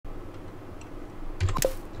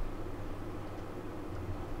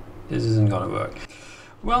This isn't gonna work.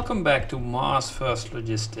 Welcome back to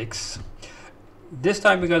marsfirstlogistics. This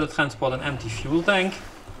time we got to transport an empty fuel tank.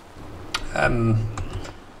 I've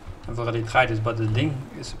already tried this, but the thing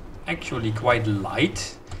is actually quite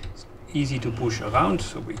light. It's easy to push around,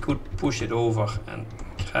 so we could push it over and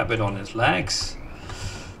grab it on its legs.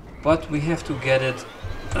 But we have to get it,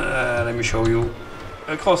 let me show you,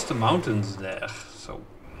 across the mountains there. So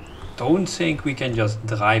don't think we can just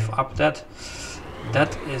drive up that.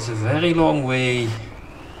 That is a very long way,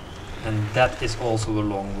 and that is also a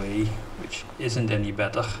long way, which isn't any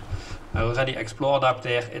better. I already explored up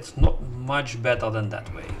there. It's not much better than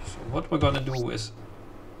that way. So what we're gonna do is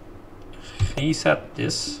reset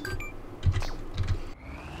this.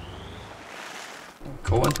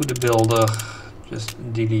 Go into the builder,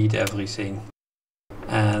 just delete everything.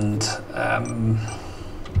 And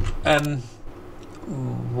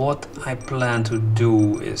what I plan to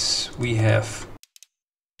do is we have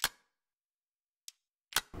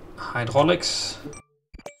hydraulics,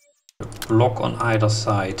 a block on either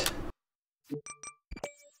side.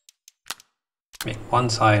 Make one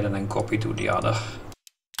side and then copy to the other.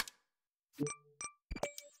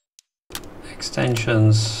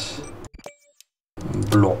 Extensions,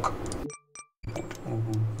 block. Put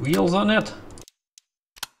wheels on it.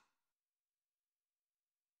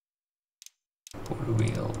 Put a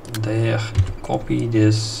wheel there. Copy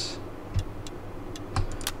this.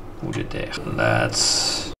 Put it there.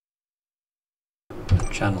 Let's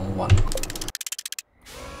channel 1.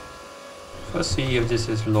 First see if this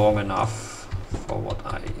is long enough for what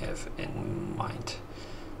I have in mind.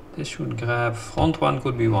 This should grab, front one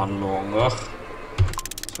could be one longer.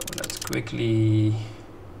 So let's quickly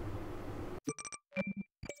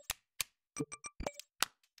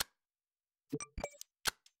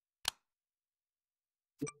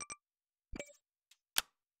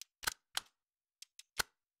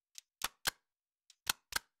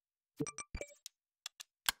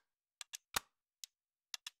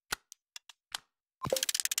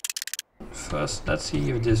first, let's see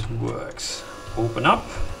if this works. Open up.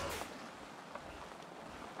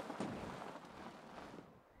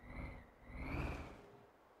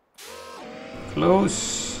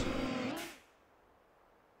 Close.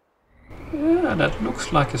 Yeah, that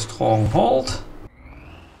looks like a strong hold.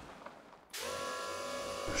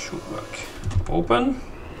 Should work. Open.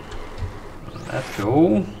 Let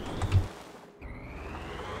go.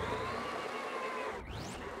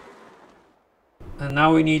 And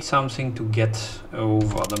now we need something to get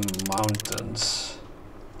over the mountains.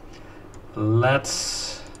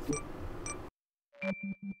 Let's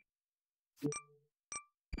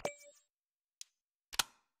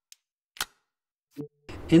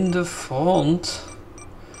in the front,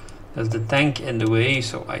 there's the tank in the way,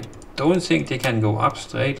 so I don't think they can go up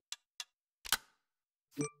straight.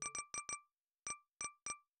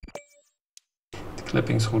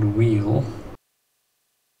 Clipping through the wheel.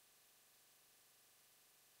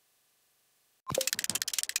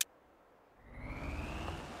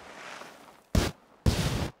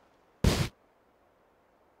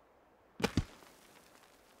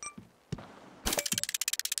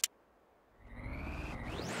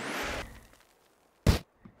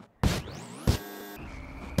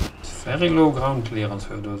 Very low ground clearance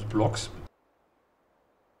with those blocks.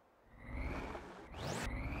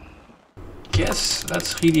 Guess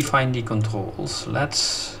let's redefine the controls.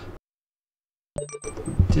 Let's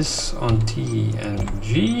put this on T and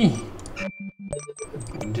G.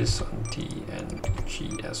 Put this on T and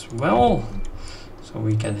G as well. So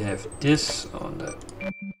we can have this on the.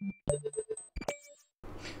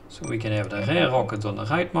 So we can have the rear rocket on the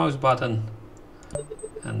right mouse button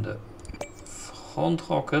and the front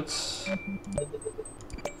rockets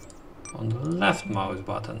on the left mouse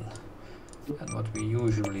button. And what we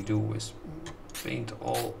usually do is paint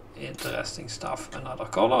all interesting stuff another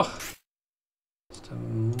color. It's the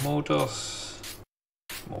motors,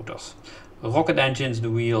 rocket engines, the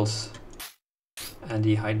wheels, and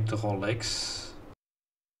the hydraulics.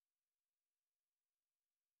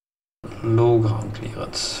 Low ground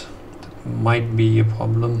clearance. That might be a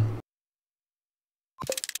problem.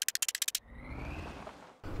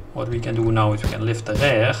 What we can do now is we can lift the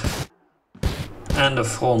rear and the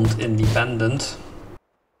front independent,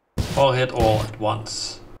 or hit all at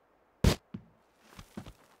once.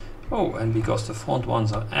 Oh, and because the front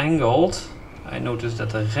ones are angled, I noticed that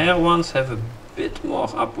the rear ones have a bit more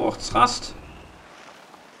upward thrust.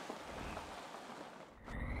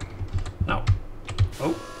 Now,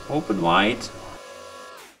 oh, open wide.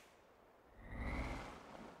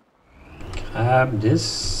 Grab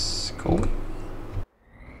this, go.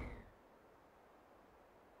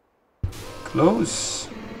 Close.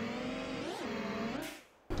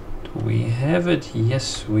 Do we have it?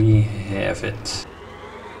 Yes, we have it.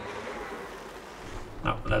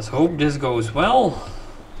 Now, let's hope this goes well.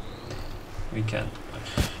 We can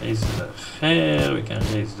raise the rear, we can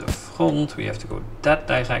raise the front. We have to go that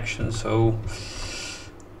direction, so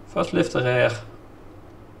first lift the rear,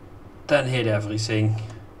 then hit everything.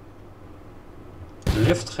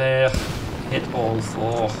 Lift rear, hit all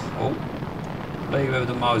four. Oh, play with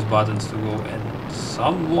the mouse buttons to go in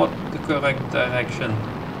somewhat the correct direction.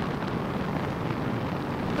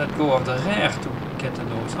 Let go of the rear to get the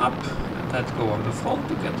nose up, and let go of the front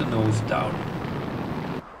to get the nose down.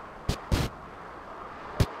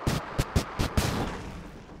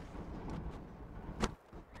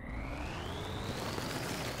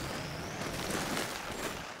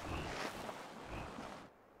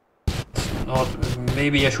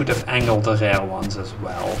 Maybe I should have angled the rear ones as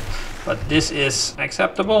well, but this is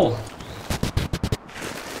acceptable.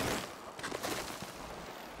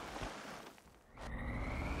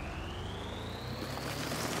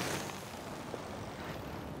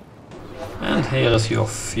 And here is your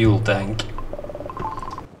fuel tank.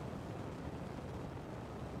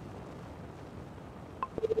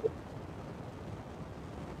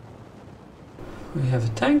 We have a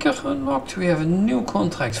tanker unlocked, we have a new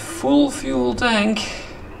contract, full fuel tank.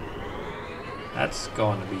 That's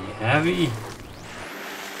gonna be heavy.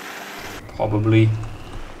 Probably.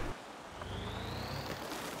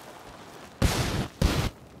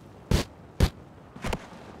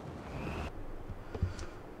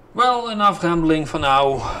 Well, enough rambling for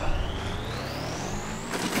now.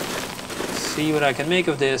 See what I can make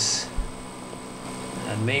of this.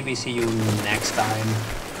 And maybe see you next time.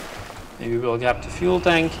 Maybe we'll grab the fuel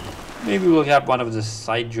tank. Maybe we'll grab one of the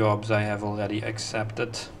side jobs I have already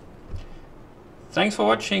accepted. Thanks for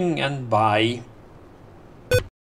watching and bye.